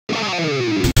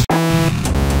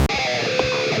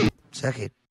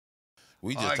second.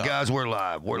 We just All right, guys, we're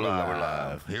live. We're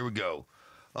live. Here we go.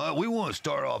 We want to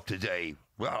start off today,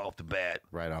 right off the bat.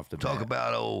 Talk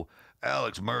about old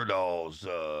Alex Murdaugh's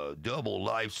double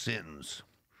life sentence.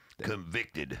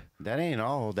 Convicted. That ain't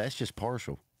all. That's just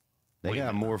partial. They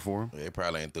got more for him. They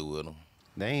probably ain't through with him.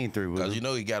 They ain't through with him. Because you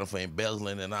know he got him for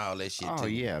embezzling and all that shit, Oh, too.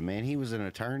 yeah, man. He was an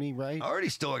attorney, right? I already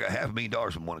stole like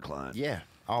 $500,000 from one client. Yeah.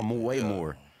 Oh, way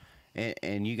more.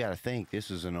 And you got to think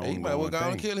this is an old He might well go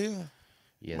and kill him.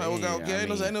 Yeah, might well go and kill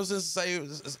him. Ain't no sense to say,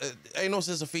 ain't no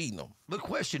sense of feeding him. The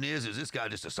question is this guy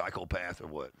just a psychopath or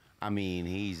what? I mean,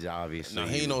 he's obviously... No,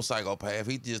 he ain't no psychopath.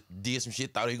 He just did some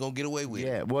shit, thought he was going to get away with it.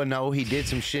 Yeah, well, no, he did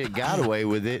some shit, got away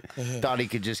with it, thought he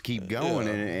could just keep going,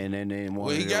 and then well,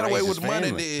 he got away with the money.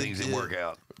 Things didn't work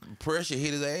out. Pressure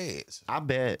hit his ass. I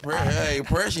bet.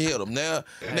 Pressure hit him. Now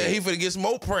he finna get some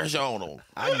more pressure on him.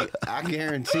 I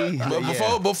guarantee.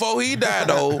 But before he died,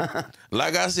 though,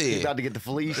 like I said, he got to get the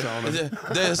fleece on him.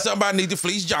 Then somebody need to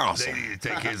fleece Johnson. They need to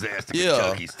take his ass to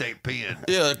Kentucky State Pen.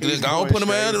 Yeah, go put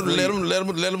him out and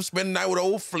let him spend the night with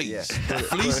old Fleece. Yeah.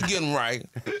 Fleece getting right.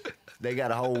 They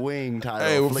got a whole wing tied.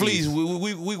 Hey, well, Fleece,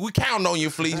 we counting on you,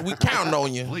 Fleece. We counting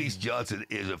on you. Fleece Johnson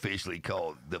is officially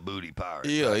called the Booty Pirate.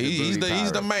 Yeah, he's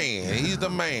the man. He's the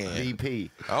man.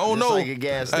 VP. I don't know. Like a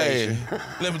gas station. Hey,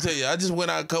 let me tell you, I just went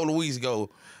out a couple of weeks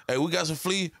ago. Hey, we got some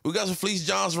Fleece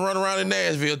Johnson running around in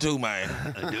Nashville too, man.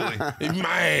 Do we?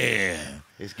 Man,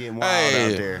 it's getting wild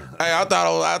out there. Hey, I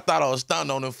thought I was stunting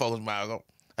on them folks, man.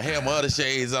 I had my other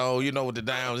shades on, you know, with the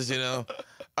diamonds, you know.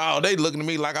 Oh, they looking at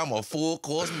me like I'm a full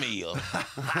course meal.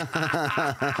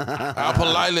 I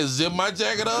politely zip my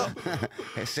jacket up.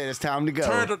 They said it's time to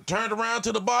go. Turned around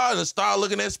to the bar and started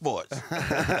looking at sports.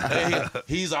 Hey,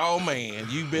 he's all man.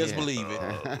 You best believe it.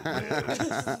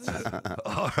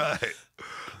 All right.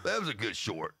 That was a good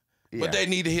short. Yeah. But they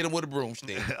need to hit him with a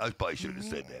broomstick. I probably should have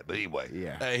said that, but anyway.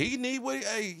 Yeah. Hey, he need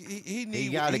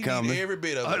every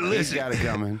bit of it. Listen, he got it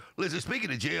coming. Listen,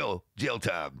 speaking of jail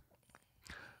time,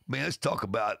 man, let's talk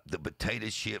about the potato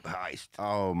chip heist.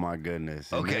 Oh my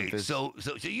goodness. Okay, so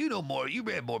you know more. You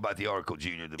read more about the article,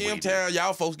 Junior, than we did. M-Town,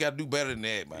 y'all folks got to do better than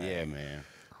that, man. Yeah, man.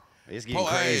 It's getting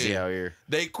crazy out here.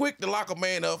 They quick to lock a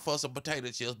man up for some potato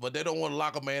chips, but they don't want to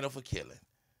lock a man up for killing.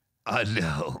 I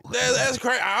know. That's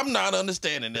crazy. I'm not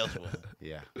understanding this one.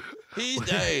 Yeah. He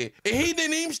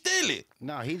didn't even steal it.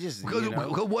 No, he just because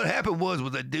what happened was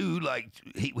with that dude, like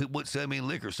he wouldn't sell me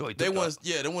liquor, so he took they wouldn't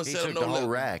sell him no the whole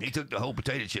rack. He took the whole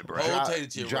potato chip rack.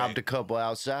 Dropped a couple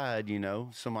outside, you know.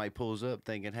 Somebody pulls up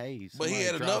thinking, hey, but he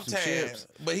had enough time. Chips.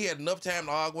 But he had enough time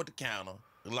to argue with the counter,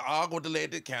 argue with the lady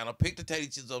at the counter, pick the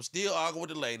potato chips up, still argue with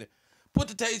the lady, put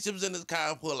the potato chips in his car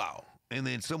and pull out. And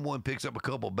then someone picks up a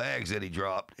couple bags that he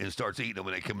dropped and starts eating them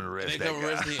when they come and arrest that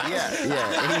guy.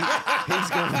 Yeah. He's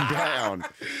going down.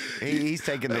 He's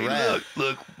taking the rap.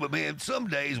 Look, but man, some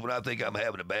days when I think I'm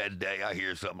having a bad day, I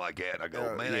hear something like that, and I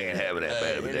go, man, I ain't having that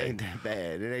bad of a day. It ain't that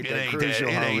bad. It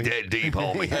ain't that deep,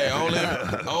 homie. Hey,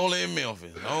 only in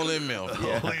Memphis. Only in Memphis.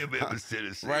 Yeah. Only in Memphis,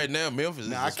 Tennessee. Right now, Memphis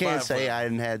is I can't say I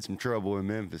hadn't had some trouble in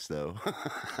Memphis, though.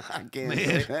 I can't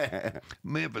say that.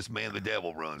 Memphis, man, the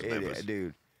devil runs Memphis. Yeah,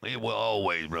 dude. It will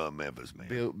always run Memphis,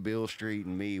 man. Bill Street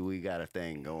and me, we got a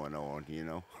thing going on, you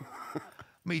know.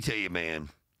 Me tell you, man.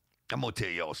 I'm going to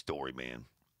tell y'all a story, man.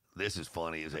 This is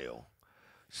funny as hell.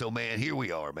 So, man, here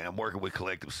we are, man. I'm working with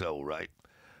Collective Soul, right?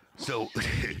 So,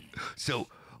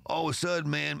 all of a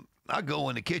sudden, man, I go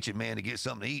in the kitchen, man, to get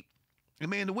something to eat. And,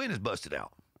 man, the wind is busted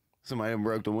out. Somebody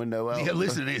broke the window out. Yeah,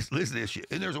 listen to this. Listen to this shit.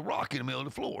 And there's a rock in the middle of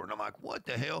the floor. And I'm like, what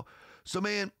the hell? So,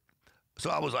 man... So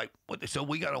I was like, so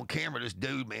we got on camera, this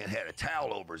dude, man, had a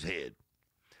towel over his head.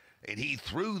 And he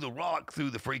threw the rock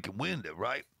through the freaking window,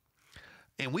 right?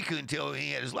 And we couldn't tell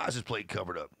he had his license plate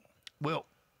covered up. Well,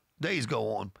 days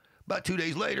go on. About 2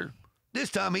 days later, this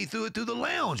time he threw it through the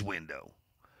lounge window.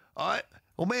 All right?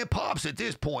 Well, man, Pops at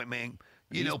this point, man,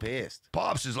 he's pissed.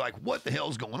 Pops is like, what the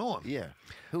hell's going on? Yeah.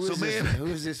 Who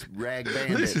is this rag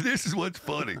bandit? This is what's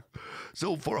funny.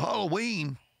 So for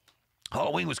Halloween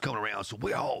was coming around, so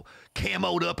we all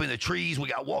camoed up in the trees. We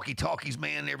got walkie-talkies,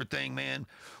 man, and everything, man.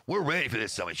 We're ready for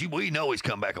this summit. We know he's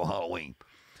come back on Halloween.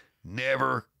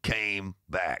 Never came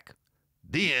back.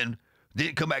 Then,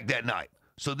 didn't come back that night.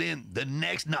 So then, the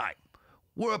next night,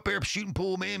 we're up there shooting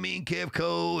pool, man, me and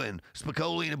Kevco and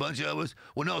Spicoli and a bunch of us.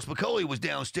 Well, no, Spicoli was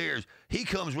downstairs. He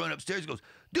comes running upstairs and goes,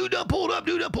 dude done pulled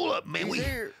up. Man,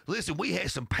 we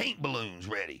had some paint balloons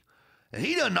ready. And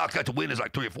he done knocked out the windows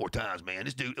like 3 or 4 times, man.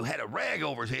 This dude had a rag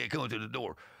over his head coming to the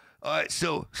door. All right,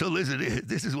 so listen to this.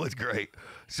 This is what's great.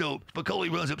 So Spicoli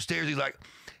runs upstairs. He's like,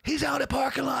 he's out of the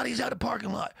parking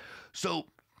lot. So,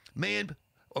 man,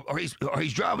 or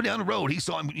he's driving down the road. He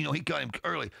saw him, he got him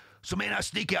early. So man, I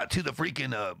sneak out to the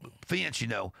freaking fence,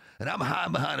 and I'm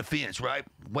hiding behind the fence, right,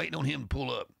 waiting on him to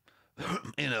pull up.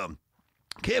 And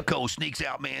Kevco sneaks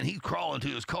out, man. He's crawling to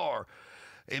his car.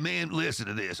 And man, listen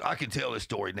to this. I can tell this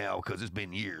story now because it's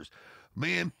been years,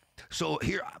 man. So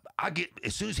here I get,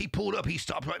 as soon as he pulled up, he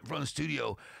stopped right in front of the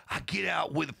studio. I get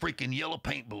out with a freaking yellow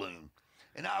paint balloon.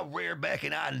 And I rear back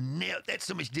and I nailed that.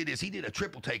 Somebody did this. He did a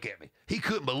triple take at me. He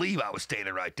couldn't believe I was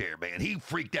standing right there, man. He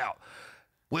freaked out.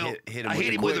 Well, I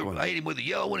hit him with the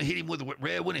yellow one, and hit him with the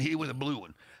red one, and hit him with the blue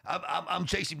one. I'm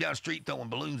chasing him down the street, throwing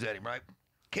balloons at him, right?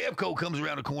 Kevco comes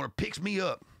around the corner, picks me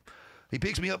up. He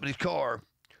picks me up in his car.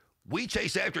 We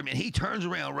chase after him, and he turns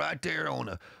around right there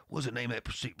on what's the name of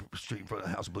that street in front of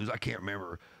the House of Blues? I can't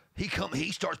remember. He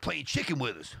starts playing chicken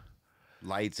with us.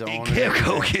 Lights on. And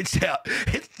Kevco gets out.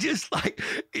 It's just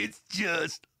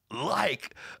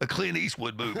like a Clint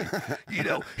Eastwood movie.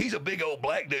 He's a big old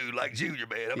black dude like Junior,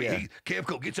 man. I mean,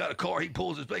 Kevco gets out of the car, he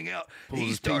pulls his thing out,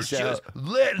 he starts just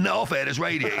letting off at his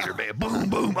radiator, man.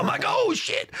 Boom, boom. I'm like, oh,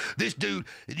 shit. This dude,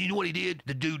 and you know what he did?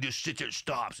 The dude just sits there and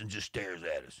stops and just stares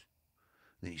at us.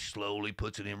 Then he slowly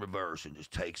puts it in reverse and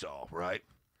just takes off, right?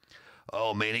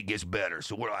 Oh, man, it gets better.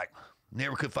 So we're like,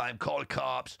 never could find him, call the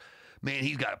cops. Man,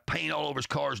 he's got paint all over his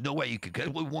cars. No way you could. Cause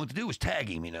what we wanted to do was tag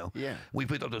him, Yeah. We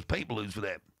put up those paint balloons for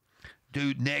that.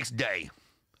 Dude, next day,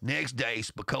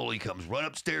 Spicoli comes run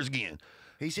upstairs again.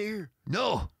 He's here.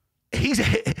 No. He's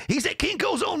at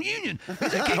Kinko's on Union.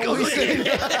 He's at Kinko's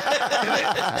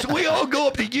Union. So we all go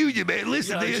up to Union, man.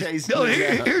 Listen to this. No,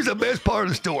 here's the best part of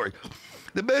the story.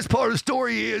 The best part of the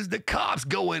story is the cops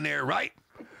go in there, right?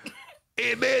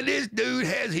 And man, this dude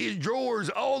has his drawers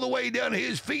all the way down to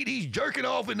his feet. He's jerking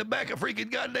off in the back of freaking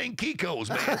goddamn Kiko's,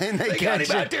 man. And they got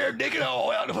him out there dicking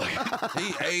all out.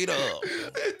 He ate up.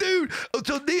 Dude,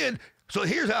 so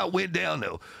here's how it went down,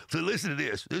 though. So listen to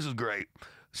this. This is great.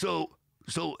 So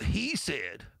he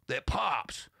said that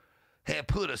Pops had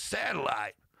put a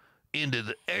satellite into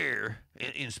the air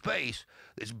in space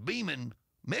that's beaming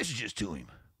messages to him.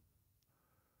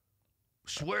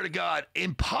 Swear to God,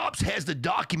 and Pops has the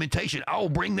documentation. I'll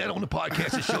bring that on the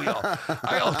podcast and show y'all.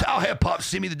 I'll have Pops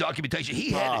send me the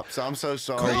documentation. Pops, I'm so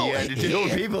sorry you had to deal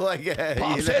with people like that.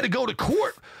 Pops had to go to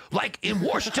court, like in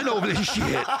Washington, over this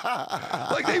shit.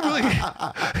 Like they really.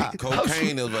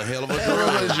 Cocaine is a hell of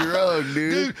a drug,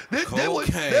 dude.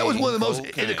 That was one of the most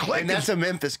in the collective. And that's a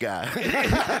Memphis guy.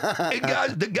 And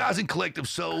guys, the guys in Collective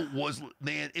Soul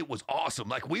it was awesome.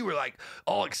 Like we were like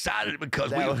all excited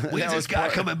because when's this guy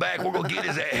coming back? We're gonna get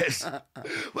his ass.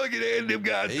 Look at Andy, them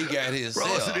guys. He got his.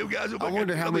 Them guys. I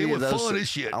wonder how many of those. Fun as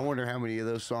shit. I wonder how many of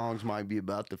those songs might be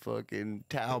about the fucking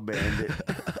Towel Bandit.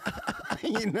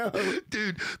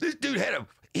 Dude, this dude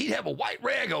he'd have a white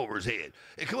rag over his head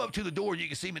and come up to the door and you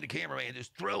can see him in the cameraman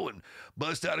just throwing,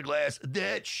 bust out a glass.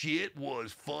 That shit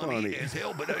was funny as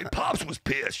hell. But I mean, Pops was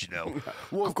pissed,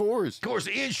 Well, of course. Of course,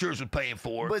 the insurance was paying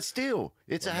for it. But still,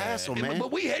 it's a hassle, man.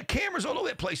 But we had cameras all over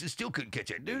that place and still couldn't catch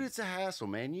that dude. Dude, it's a hassle,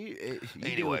 man. You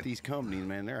deal with these companies,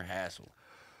 man. They're a hassle.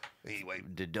 Anyway,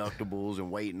 deductibles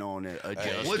and waiting on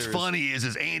adjusters. What's funny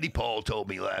is Andy Paul told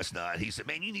me last night. He said,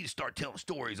 "Man, you need to start telling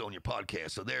stories on your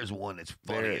podcast." So there's one that's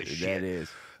funny as shit. That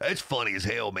is. That's funny as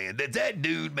hell, man. That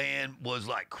dude, man, was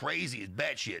like crazy as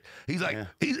batshit. He's like,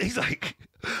 he's like,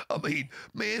 I mean,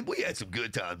 man, we had some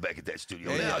good times back at that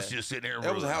studio. Now it's just sitting there.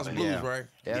 That was a House of Blues, right?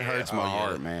 That hurts my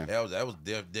heart, man. That was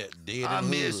dead in I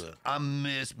the hood. I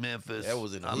miss Memphis. That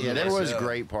was in the hood. Yeah, there was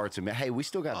great parts of me. Hey, we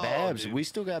still got Babs. We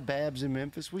still got Babs in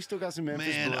Memphis. We still got some Memphis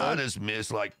Man, blood. I just miss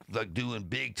like doing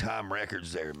big time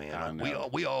records there, man.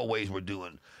 We always were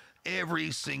doing. Every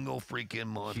single freaking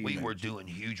month, we were doing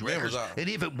huge records. And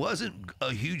if it wasn't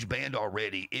a huge band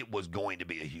already, it was going to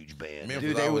be a huge band.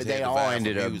 Memphis Dude, they all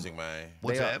ended up music, man.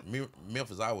 What's that?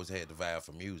 Memphis always had the vibe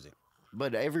for music.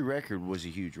 But every record was a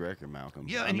huge record, Malcolm.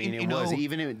 Yeah, I mean, it was.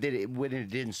 Even when it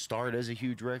didn't start as a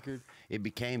huge record, it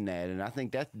became that. And I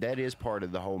think that is part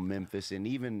of the whole Memphis and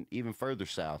even further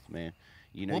south, man.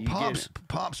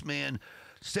 Pops, man,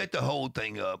 set the whole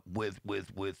thing up with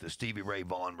the Stevie Ray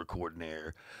Vaughan recording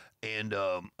there. And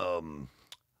let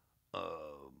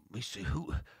me see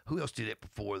who else did it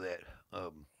before that.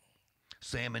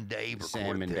 Sam and Dave recorded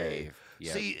Sam and there. Dave.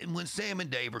 Yeah. See, and when Sam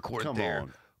and Dave recorded of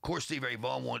course Stevie Ray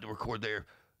Vaughan wanted to record there.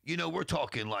 We're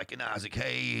talking like an Isaac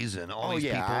Hayes and all these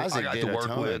people Isaac I got to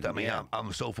work with. I mean, yeah.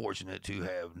 I'm so fortunate to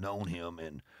have known him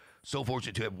and so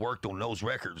fortunate to have worked on those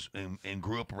records and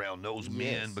grew up around those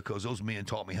men because those men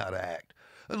taught me how to act.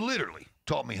 And literally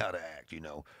taught me how to act,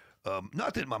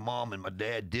 Not that my mom and my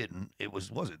dad didn't. It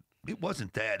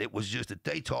wasn't that. It was just that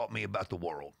they taught me about the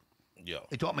world. Yeah.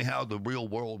 They taught me how the real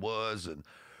world was and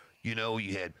You know,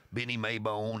 you had Benny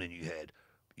Maybone, and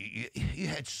you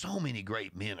had so many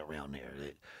great men around there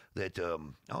that I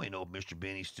don't even know if Mr.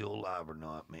 Benny's still alive or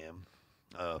not, man.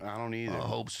 I don't either. I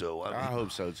hope so. I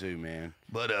hope so too, man.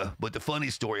 But the funny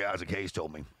story Isaac Hayes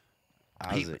told me.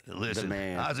 Isaac, the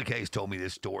man. Isaac Hayes told me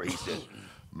this story. He said,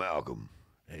 Malcolm,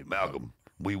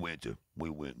 we went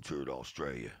and toured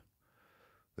Australia.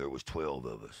 There was 12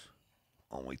 of us.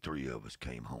 Only 3 of us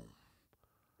came home.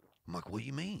 I'm like, what do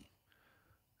you mean?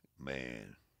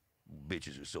 Man,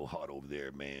 bitches are so hot over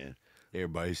there, man.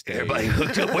 Everybody stayed. Everybody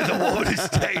hooked up with a woman and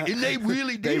stayed. And they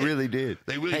really did. They really did.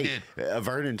 They really did.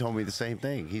 Vernon told me the same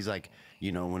thing. He's like,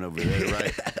 went over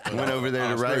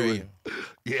there to write with.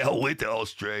 Yeah, I went to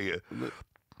Australia.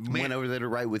 Went over there to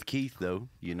write with Keith, though.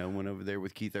 Went over there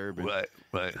with Keith Urban. Right.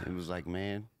 It was like,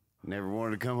 man, never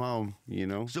wanted to come home,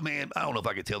 So, man, I don't know if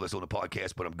I can tell this on the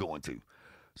podcast, but I'm going to.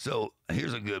 So,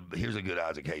 here's a good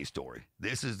Isaac Hayes story.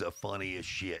 This is the funniest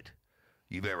shit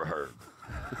you've ever heard.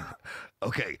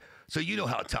 Okay, so you know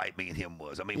how tight me and him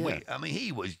was. I mean,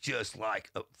 he was just like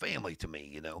a family to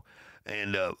me,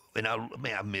 And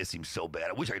I miss him so bad.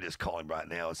 I wish I could just call him right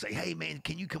now and say, "Hey, man,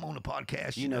 can you come on the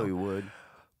podcast?" You know he would.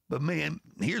 But man,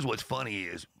 here's what's funny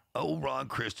is old Ron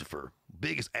Christopher,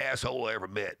 biggest asshole I ever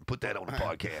met. Put that on the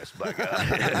podcast, by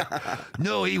God.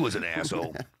 No, he was an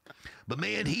asshole. But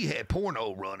man, he had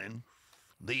porno running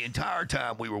the entire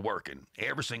time we were working,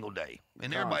 every single day.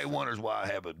 And everybody wonders why I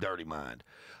have a dirty mind.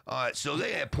 All right, so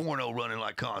they had porno running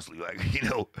like constantly. Like,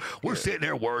 we're sitting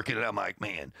there working, and I'm like,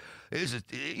 man,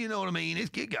 you know what I mean?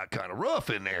 It got kind of rough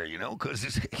in there, because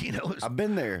it's. I've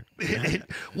been there.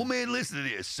 Well, man, listen to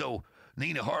this. So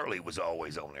Nina Hartley was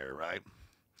always on there, right?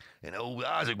 And old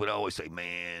Isaac would always say,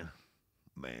 man,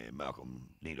 Malcolm,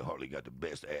 Nina Hartley got the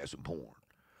best ass in porn.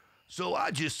 So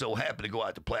I just so happened to go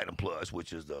out to Platinum Plus,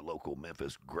 which is the local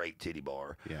Memphis great titty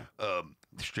bar. Yeah.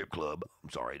 Strip club. I'm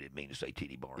sorry, I didn't mean to say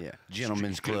titty bar. Yeah.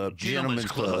 Gentlemen's Club.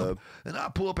 And I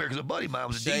pull up there because a buddy of mine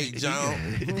was a Shake DJ.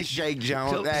 John. Shake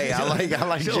John. Hey, I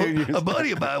like Junior. A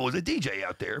buddy of mine was a DJ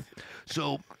out there.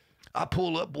 So I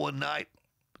pull up one night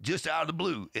just out of the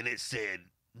blue, and it said,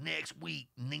 next week,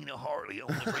 Nina Hartley on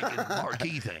the freaking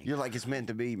marquee thing. You're like, it's meant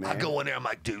to be, man. I go in there, I'm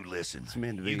like, dude, listen. It's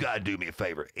meant to be. You got to do me a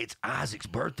favor. It's Isaac's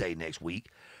birthday next week.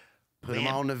 Put him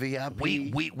on the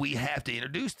VIP. We have to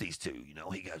introduce these two.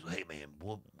 He goes, hey, man,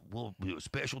 we'll do a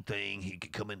special thing. He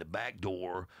can come in the back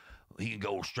door. He can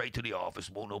go straight to the office.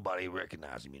 Won't nobody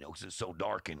recognize him, because it's so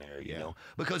dark in there, you know.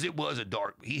 Because it was a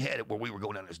dark. He had it where we were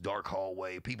going down this dark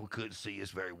hallway. People couldn't see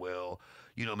us very well.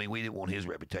 You know what I mean? We didn't want his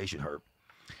reputation hurt.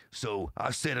 So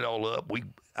I set it all up.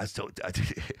 I told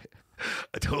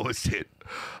him,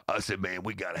 I said, man,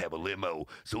 we got to have a limo.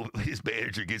 So his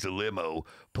manager gets a limo,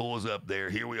 pulls up there.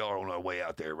 Here we are on our way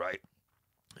out there, right?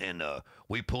 And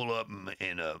we pull up,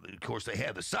 and of course, they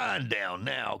have the sign down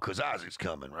now because Isaac's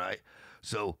coming, right?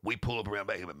 So we pull up around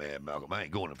back. Man, Malcolm, I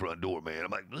ain't going in the front door, man.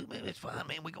 I'm like, look, man, it's fine,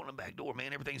 man. We go in the back door,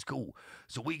 man. Everything's cool.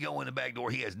 So we go in the back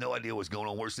door. He has no idea what's going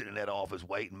on. We're sitting in that office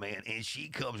waiting, man. And she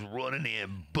comes running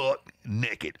in buck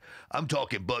naked. I'm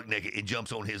talking buck naked, and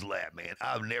jumps on his lap, man.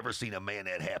 I've never seen a man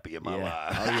that happy in my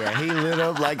life. Oh, yeah. He lit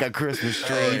up like a Christmas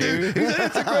tree, dude. He's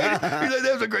like, that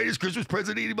was the greatest Christmas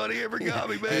present anybody ever got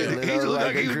me, man. He looked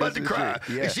like he was about to cry.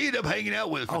 Yeah. And she ended up hanging out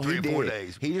with us for 3 or 4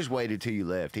 days. He just waited till you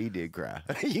left. He did cry.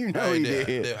 He did.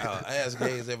 Ask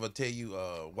Hayes ever tell you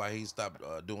why he stopped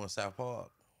doing South Park?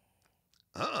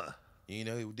 You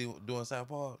know he was doing South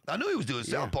Park? I knew he was doing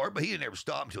South Park, but he didn't ever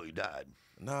stop until he died.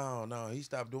 No, he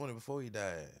stopped doing it before he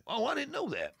died. Oh, I didn't know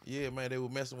that. Yeah, man, they were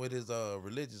messing with his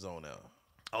religions on there.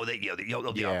 Oh, I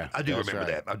do remember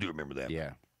that. I do remember that.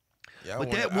 Yeah. Yeah,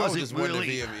 but that wasn't just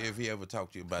really. If he ever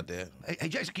talked to you about that. Hey,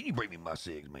 Jason, can you bring me my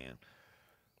cigs, man?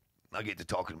 I get to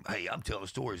talking. Hey, I'm telling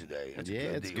stories today. That's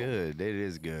it's deal. good. It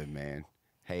is good, man.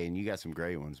 Hey, and you got some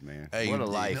great ones, man. Hey, what a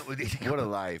life! What a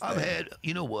life! I've had.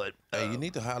 You know what? Hey, you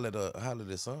need to holler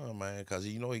the son, man, because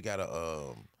he got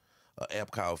a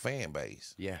app called Fan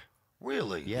Base. Yeah.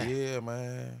 Really? Yeah,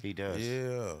 man. He does.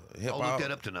 Yeah. I'll look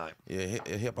that up tonight. Yeah,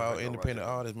 help out independent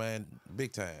artists, man,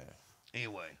 big time.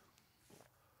 Anyway,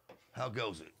 how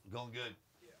goes it? Going good?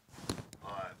 Yeah.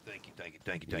 All right. Thank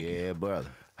you. Yeah, brother.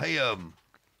 Hey,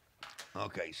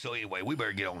 okay, so anyway, we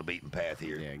better get on the beaten path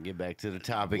here. Yeah, get back to the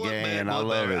topic, man, I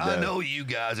love it, though. I know you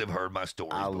guys have heard my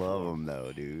stories I before. love them,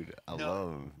 though, dude. I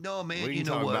love them. No, man, we you can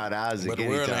know talk what? about Isaac But the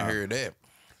world anytime. ain't heard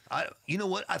that. You know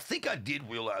what? I think I did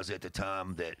realize at the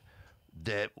time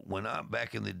that when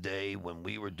back in the day when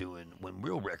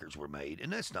real records were made,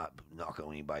 and that's not knocking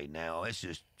on anybody now. It's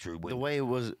just true. The way it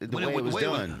was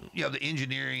done. The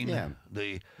engineering. Yeah.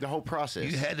 The whole process.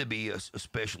 You had to be a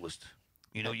specialist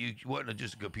You know, you wasn't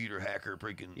just a computer hacker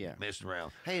freaking messing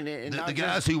around. Hey, and the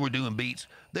guys who were doing beats,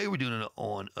 they were doing it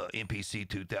on MPC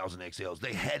 2000 XLs.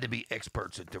 They had to be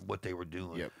experts at what they were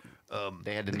doing. Yep.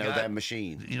 They had to know that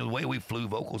machine. You know, the way we flew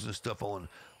vocals and stuff on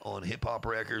hip hop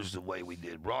records, the way we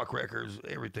did rock records,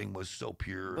 everything was so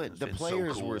pure. But the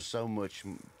players were so much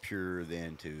purer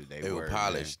then too. They were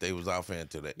polished. Man. They was off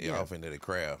into the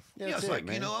craft. Yeah, it's like,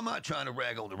 man. You know, I'm not trying to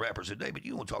rag on the rappers today, but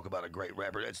you want to talk about a great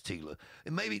rapper, that's Tila.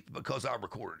 And maybe because I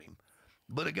recorded him.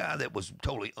 But a guy that was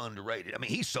totally underrated. I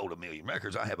mean, he sold 1 million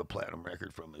records. I have a platinum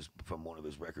record from one of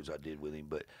his records I did with him.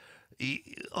 But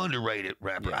he underrated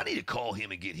rapper. Yeah. I need to call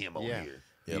him and get him on here.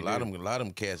 Yeah, a lot of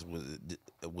them cats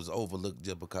was overlooked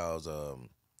just because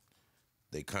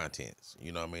they contents.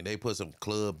 You know what I mean? They put some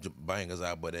club bangers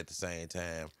out, but at the same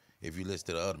time, if you listen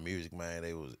to the other music, man,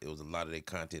 it was a lot of their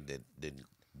content that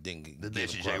didn't get the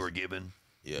message they were given.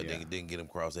 Yeah, they didn't get them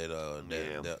across that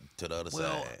to the other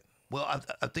side. Well,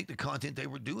 I think the content they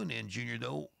were doing in Junior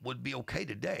though would be okay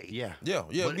today. Yeah,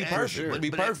 it'd be perfect. It'd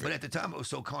be perfect. But at the time, it was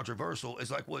so controversial. It's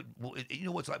like you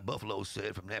know what's like Buffalo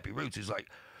said from Nappy Roots is like,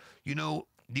 you know,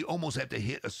 you almost have to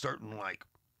hit a certain like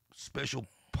special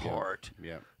part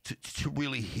to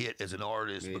really hit as an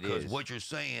artist because what you're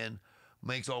saying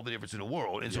makes all the difference in the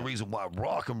world. It's the reason why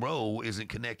rock and roll isn't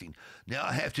connecting. Now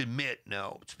I have to admit,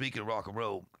 speaking of rock and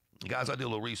roll, guys, I did a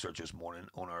little research this morning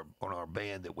on our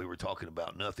band that we were talking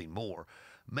about, Nothing More.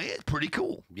 Man, it's pretty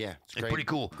cool. Yeah, it's pretty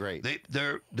cool. Great.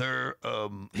 Their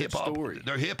hip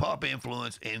hop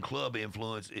influence and club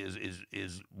influence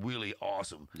is really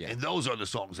awesome. Yeah. And those are the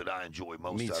songs that I enjoy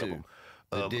most. Me out too. of them.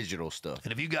 The digital stuff.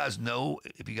 And if you guys know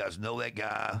that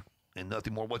guy and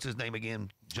Nothing More, what's his name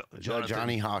again?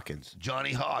 Johnny Hawkins.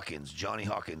 Johnny Hawkins.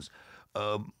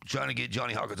 Trying to get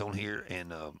Johnny Hawkins on here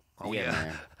and.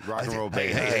 Man. Rock and roll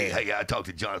band. Hey, I talked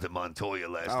to Jonathan Montoya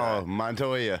last night. Oh,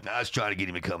 Montoya. I was trying to get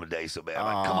him to come today so bad.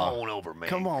 I'm like, come on over, man.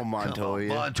 Come on, Montoya.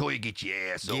 Montoya, get your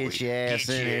ass over here. Get your ass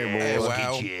in here, boy.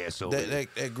 Get your ass over here.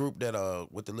 That group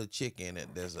with the little chick in it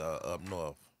that's up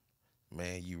north,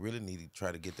 man, you really need to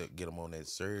try to get them on that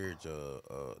Surge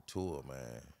tour,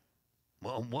 man.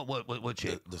 Well, what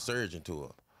chick? The Surgeon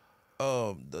tour.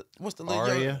 What's the little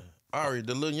Aria? Ari,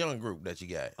 the little young group that you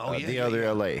got. Oh, yeah. The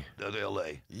other LA. The other LA.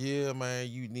 Yeah, man,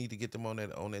 you need to get them on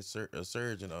that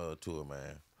Surgeon tour,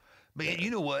 man. Man,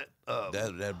 you know what?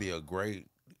 That'd be a great,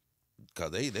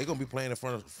 cause they gonna be playing in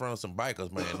front of some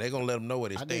bikers, man. They gonna let them know where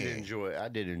they stand. I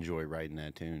did enjoy writing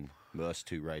that tune. Us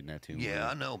two writing that tune. Yeah,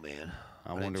 I know, man.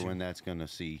 I wonder when that's gonna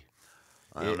see.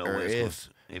 I don't know if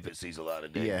it sees a lot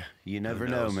of day. Yeah, you never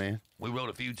know, man. We wrote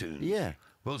a few tunes. Yeah.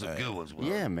 Those are good ones. Bro.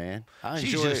 Yeah, man.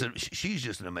 She's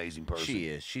just an amazing person. She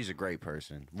is. She's a great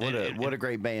person. What a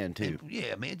great band too.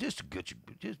 Yeah, man.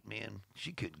 Man.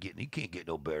 She couldn't get. You can't get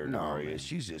no better than Aria.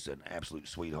 She's just an absolute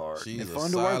sweetheart. She's fun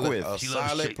to work with. A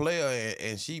solid player,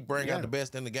 and she bring out the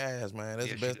best in the guys, man.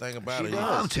 That's the best thing about her.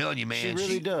 I'm telling you, man. She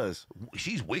really does.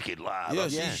 She's wicked live.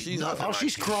 Yeah,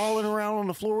 she's crawling around on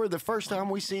the floor. The first time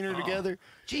we seen her together.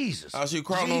 Jesus. Oh, she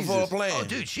crawling on the floor playing. Oh,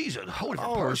 dude, she's a whole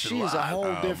different person. She's a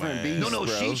whole different beast. No,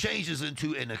 bro. she changes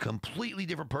into a completely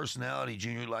different personality,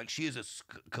 Junior. Like she is a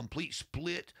complete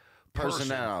split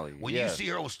personality. When you see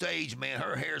her on stage, man,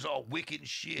 her hair's all wicked and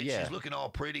shit. Yeah. She's looking all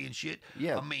pretty and shit.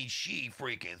 Yeah. I mean, she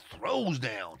freaking throws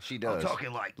down. She does. I'm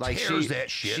talking like tears that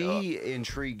shit up. She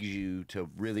intrigues you to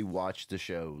really watch the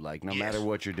show, like no matter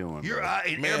what you're doing.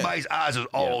 Everybody's eyes are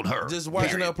all on her. Just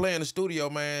watching her play in the studio,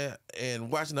 man,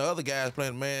 and watching the other guys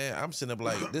playing, man, I'm sitting up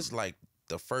like, this is like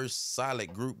the first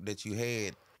solid group that you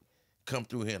had come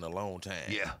through here in a long time.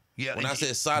 Yeah. When I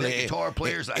said solid, the guitar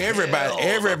players,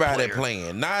 everybody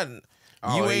playing. Not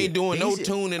you ain't doing no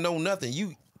tuning, no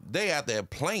nothing. They out there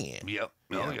playing. Yep.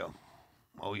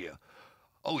 Oh yeah.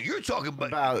 Oh, you're talking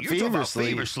about Fever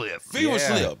Slip. Fever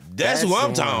Slip. That's who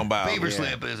I'm talking about. Fever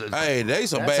Slip is they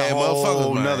some bad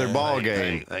motherfuckers, man. Another ball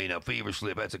game. Hey, Fever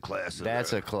Slip. That's a class.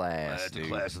 That's a class. That's a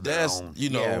class of their own.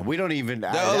 You know, we don't even. The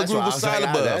other group is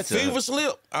solid, but Fever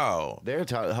Slip. Oh, they're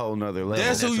a whole nother level.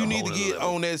 That's who you need to get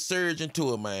on that Surgeon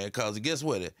tour, man. Cause guess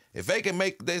what? If they can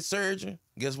make that Surgeon,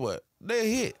 guess what?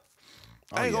 They hit.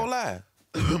 I ain't gonna lie.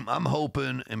 I'm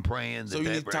hoping and praying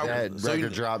that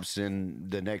record drops in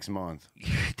the next month.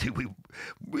 Dude, we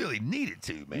really need it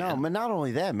to, man. No, but not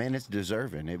only that, man, it's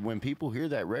deserving. When people hear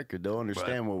that record, they'll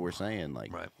understand what we're saying.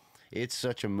 Like, it's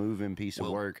such a moving piece of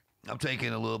work. I'm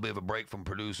taking a little bit of a break from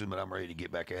producing, but I'm ready to get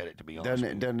back at it, to be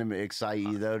honest. Doesn't it excite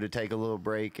you, though, to take a little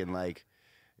break and, like...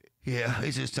 Yeah,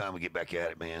 it's just time to get back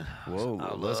at it, man.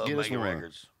 Whoa, let's get us one.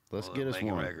 Records. Let's get us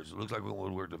one. Records. It looks like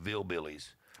we're the Villbillies.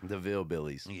 The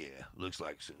Villbillies. Yeah, looks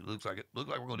like we're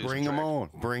gonna do. Bring them on.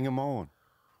 Bring them on.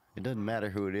 It doesn't matter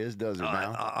who it is, does it All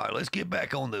now? right, all right, let's get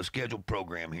back on the scheduled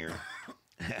program here.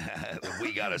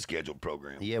 We got a scheduled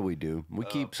program. Yeah, we do. We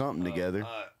keep something together.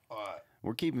 All right.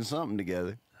 We're keeping something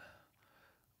together.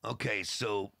 Okay,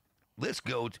 so let's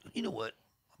go. You know what?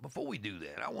 Before we do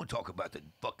that, I want to talk about the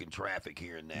fucking traffic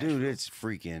here in Nashville. Dude, it's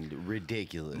freaking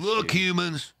ridiculous. Look, dude.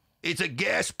 humans, it's a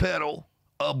gas pedal,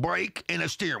 a brake, and a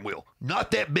steering wheel.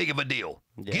 Not that big of a deal.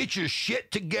 Yeah. Get your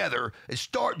shit together and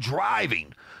start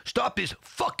driving. Stop this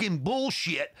fucking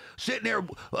bullshit sitting there.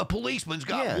 A policeman's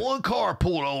got one car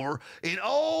pulled over, and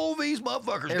all these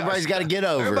motherfuckers. Everybody's got to get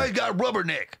over. Everybody's got a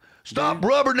rubberneck. Stop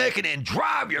rubbernecking and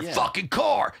drive your fucking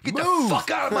car. Get the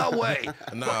fuck out of my way.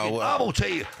 No, I'm going to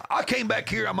tell you, I came back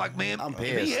here, I'm like, man, I'm if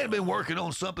he pissed. hadn't been working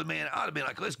on something, man, I'd have been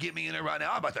like, let's get me in there right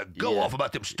now. I'm about to go off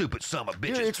about them stupid son of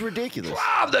bitches. Dude, it's ridiculous.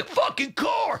 Drive the fucking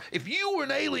car. If you were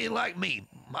an alien like me,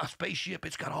 my spaceship,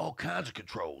 it's got all kinds of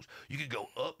controls. You can go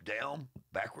up, down,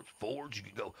 backwards, forwards. You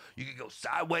can go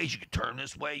sideways. You can turn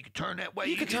this way. You can turn that way.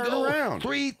 You can turn go around.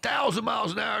 3,000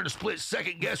 miles an hour in a split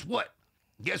second. Guess what?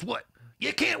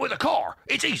 You can't with a car.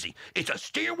 It's easy. It's a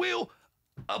steering wheel,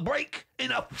 a brake,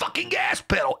 and a fucking gas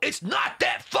pedal. It's not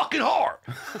that fucking hard.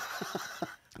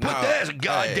 Put that as a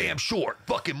goddamn short.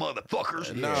 Fucking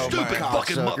motherfuckers. No, Stupid man.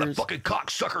 fucking Cocksuckers. motherfucking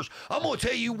cocksuckers. I'm going to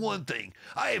tell you one thing.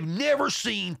 I have never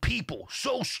seen people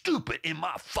so stupid in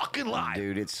my fucking life.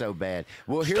 Dude, it's so bad.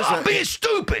 Well, Stop being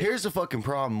stupid. Here's the fucking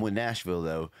problem with Nashville,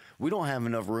 though. We don't have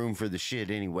enough room for the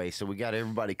shit anyway, so we got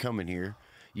everybody coming here.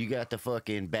 You got the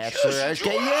fucking bachelor. Just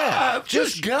Okay, drive. yeah.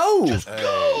 Just go. Just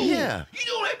go. Yeah. You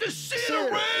don't have to sit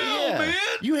around, man.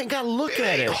 You ain't got to look It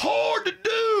at ain't it. hard to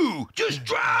do. Just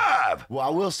drive. Well, I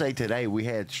will say today we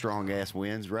had strong ass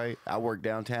winds, right? I work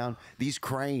downtown. These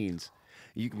cranes,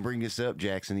 you can bring this up,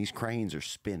 Jackson. These cranes are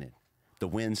spinning. The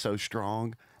wind's so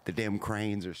strong, the damn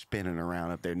cranes are spinning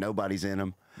around up there. Nobody's in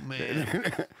them.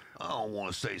 Man, I don't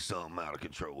want to say something out of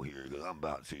control here because I'm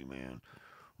about to, man.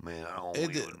 Man, I don't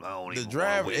even want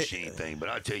to wish anything, but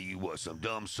I tell you what, some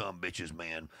dumb bitches,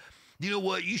 man. You know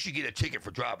what? You should get a ticket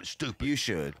for driving stupid. You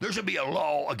should. There should be a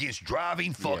law against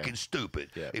driving fucking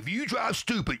stupid. Yeah. If you drive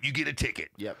stupid, you get a ticket.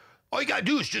 Yep. All you gotta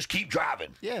do is just keep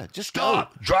driving. Yeah, just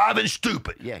Stop driving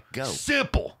stupid. Yeah, go.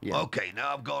 Simple. Yeah. Okay,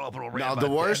 now I've gone off on a rant. No, about the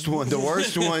worst that. one,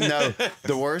 though,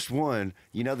 the worst one,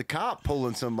 you know, the cop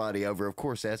pulling somebody over, of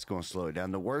course, that's going to slow it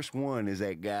down. The worst one is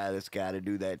that guy that's got to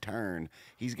do that turn.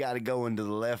 He's got to go into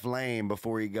the left lane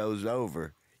before he goes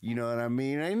over. You know what I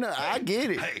mean? I get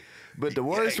it. Hey, but the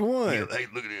worst one. Hey,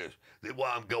 look at this.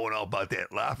 Why I'm going on about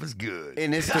that. Life is good.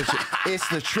 And it's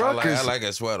the truckers. I like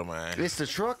that sweater, man. It's the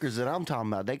truckers that I'm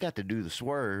talking about. They got to do the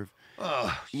swerve.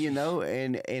 You know,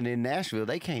 and in Nashville,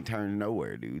 they can't turn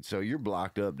nowhere, dude. So you're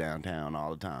blocked up downtown all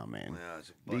the time, man.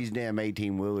 Yeah, These damn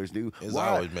 18-wheelers, dude. It's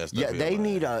always messed up Yeah, here, they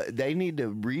man. need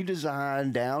to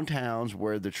redesign downtowns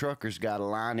where the truckers got a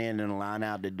line in and a line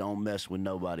out that don't mess with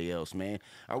nobody else, man.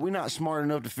 Are we not smart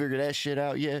enough to figure that shit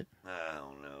out yet? I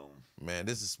don't know. Man,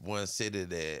 this is one city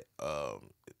that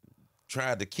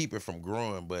tried to keep it from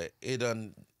growing, but it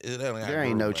doesn't. There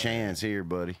ain't no chance here,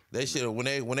 buddy. They should have when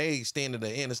they extended the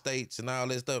interstates and all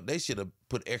that stuff. They should have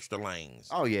put extra lanes.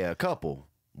 Oh yeah, a couple.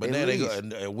 But At now least. they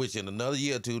go, which in another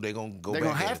year or two they gonna go. They're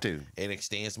back gonna have to and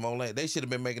extend some more lanes. They should have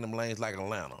been making them lanes like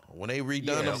Atlanta. When they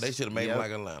redone them, they should have made them like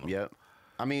Atlanta. Yep.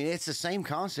 I mean, it's the same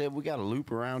concept. We got a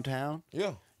loop around town.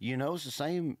 Yeah. You know, it's the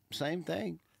same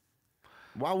thing.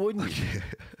 Why wouldn't you?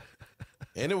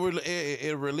 And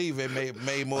it relieve it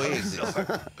made more exits.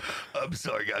 I'm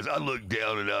sorry, guys. I looked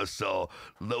down and I saw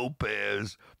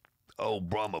Lopez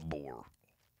Obrador.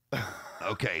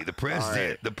 Okay, the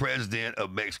president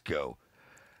of Mexico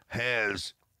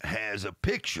has a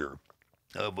picture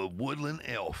of a woodland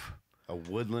elf. A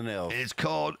woodland elf. And it's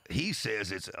called, he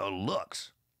says it's a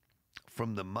lux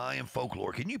from the Mayan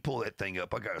folklore. Can you pull that thing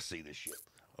up? I got to see this shit.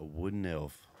 A wooden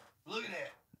elf. Look at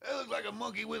that. That looks like a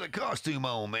monkey with a costume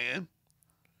on, man.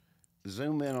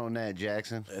 Zoom in on that,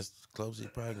 Jackson. That's as close as you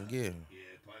probably can get. Yeah,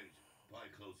 probably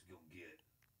close to gonna get.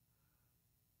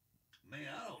 Man,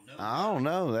 I don't know. I don't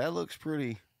know. That looks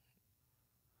pretty.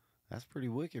 That's pretty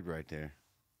wicked right there.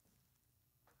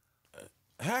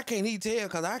 How can he tell?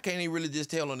 Because I can't even really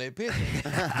just tell on that picture.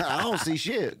 I don't see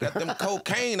shit. Got them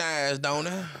cocaine eyes, don't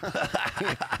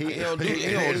he? He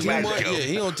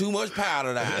don't too much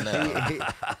powder down there.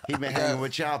 He been hanging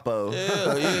with Chapo.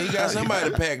 Yeah, he got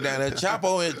somebody packed down there.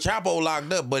 Chapo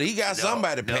locked up, but he got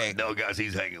somebody packed. No, guys,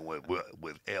 he's hanging with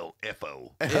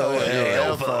LFO.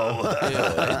 LFO. Yeah,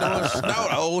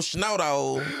 they doing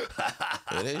snow.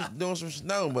 Yeah, they doing some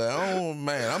snow, but oh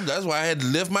man, that's why I had to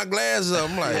lift my glasses up.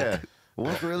 I'm like,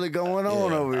 What's really going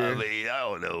on over I here? mean, I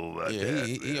don't know about Yeah, that.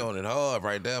 he on it hard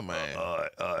right there, man. All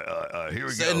right, here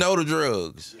we Say go. no to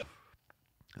drugs.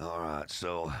 All right,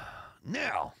 so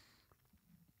now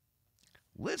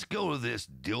let's go to this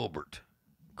Dilbert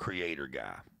creator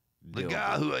guy, the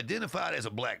guy who identified as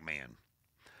a black man.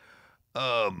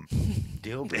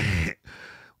 Dilbert.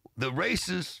 The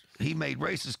racist, he made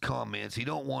racist comments. He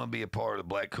don't want to be a part of the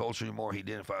black culture anymore. He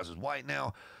identifies as white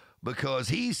now because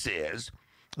he says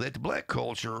that the black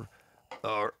culture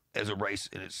are as a race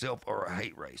in itself are a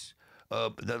hate race.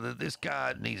 This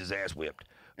guy needs his ass whipped.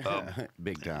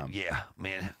 Big time. Yeah,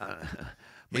 man.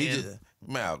 He Man, just,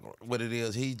 Malcolm, what it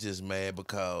is, he just mad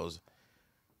because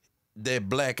that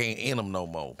black ain't in him no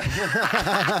more.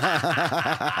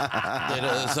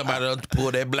 Somebody done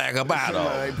pulled that black up out of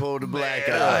Somebody him. pulled the black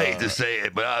man, out. I hate to say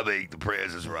it, but I think the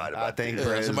president's right about I think that.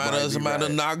 Prez might be Somebody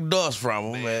right. knocked dust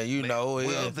from him, man. You know,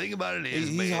 Well, the thing about it is,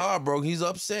 he's man, heartbroken. He's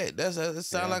upset. It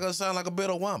sound like a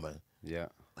bitter woman. Yeah.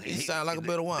 He sound like a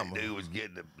bitter woman. The dude was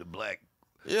getting the black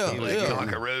Yeah, yeah.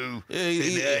 Cockaroo. Yeah,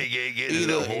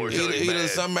 either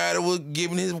somebody was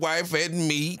giving his wife that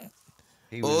meat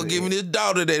or giving his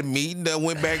daughter that meat and then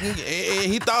went back and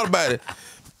he thought about it.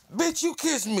 Bitch, you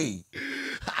kissed me.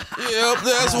 Yep,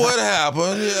 that's what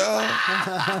happened.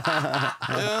 Yeah.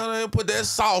 Yeah, they put that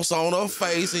sauce on her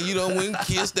face and you done went and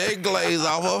kissed that glaze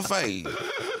off her face.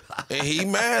 And he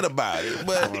mad about it.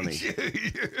 But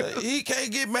he can't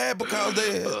get mad because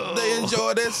they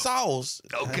enjoy that sauce.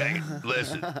 Okay,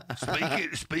 listen.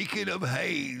 Speaking of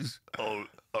haze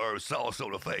or sauce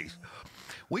on the face,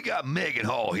 we got Megan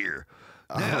Hall here.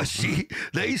 Now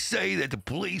they say that the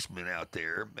policemen out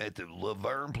there at the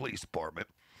Laverne Police Department,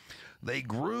 they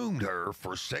groomed her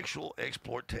for sexual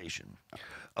exploitation.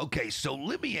 Okay, so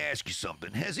let me ask you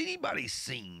something. Has anybody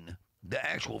seen the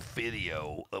actual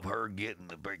video of her getting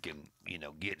the freaking,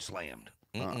 get slammed?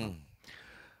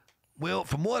 Well,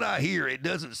 from what I hear, it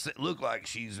doesn't look like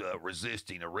she's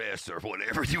resisting arrest or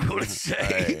whatever you want to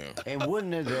say. And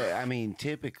wouldn't it,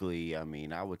 typically,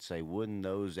 I would say, wouldn't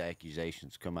those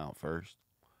accusations come out first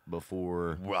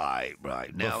before? Right.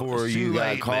 Now, Before it's you too got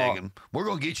late, caught. Megan. We're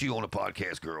going to get you on the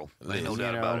podcast, girl. Ain't no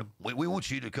doubt about it. We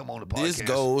want you to come on the podcast. This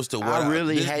goes to what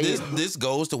this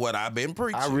goes to what I've been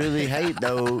preaching. I really hate,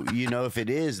 though, if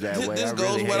it is that way. This I goes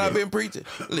really to what hate I've it. been preaching.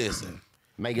 Listen.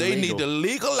 Make it They legal. need to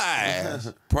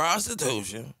legalize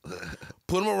prostitution,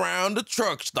 put them around the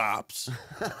truck stops,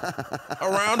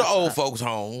 around the old folks'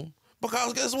 home,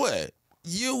 because guess what?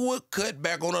 You would cut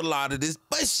back on a lot of this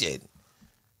bullshit.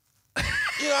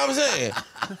 You know what I'm saying?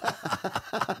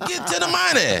 Get to the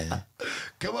money.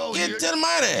 Come on, Get to the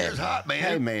money. Here's hot, man.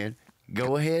 Hey, man,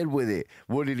 go ahead with it.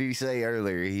 What did he say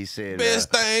earlier? He said,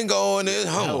 Best thing going is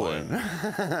hoeing.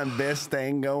 best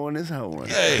thing going is hoeing.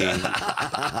 Hey.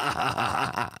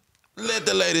 Let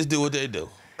the ladies do what they do.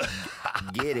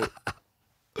 Get it.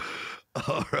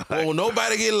 All right. Won't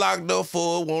nobody get locked up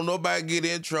for it. Won't nobody get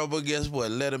in trouble. Guess what?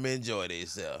 Let them enjoy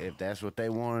themselves. If that's what they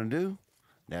want to do,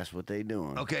 that's what they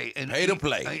doing. Okay, and Pay to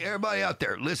play. Hey, everybody out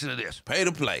there, listen to this. Pay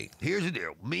to play. Here's the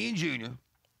deal. Me and Junior,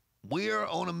 we are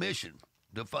on a mission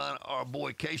to find our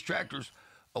boy Case Tractors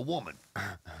a woman.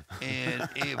 And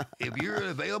if you're an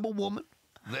available woman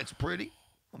that's pretty,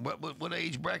 what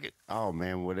age bracket? Oh,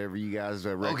 man, whatever you guys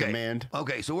recommend.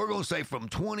 Okay, so we're going to say from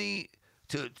 20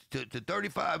 to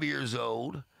 35 years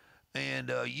old. And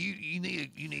you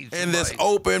need And that's somebody-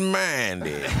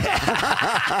 open-minded.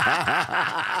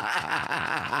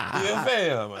 You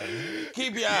feel me?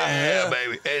 Keep your eye Yeah, out.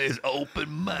 baby. And it's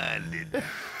open-minded.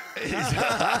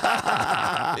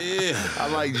 Yeah. I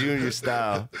like Junior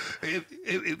style.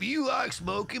 If you like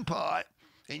smoking pot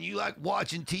and you like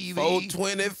watching TV,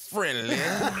 420 friendly.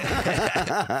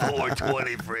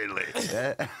 420 friendly.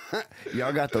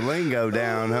 Y'all got the lingo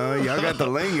down, huh? Y'all got the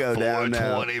lingo down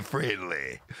now. 420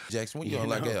 friendly. Jackson, when you don't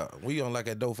like that? When you don't like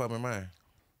that dough for me, man?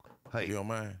 Hey, You don't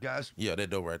mind? guys, Yeah, that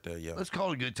dough right there. Yeah. let's call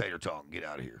it a good Tater Talk and get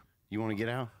out of here. You want to get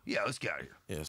out? Yeah, let's get out of here. Yeah.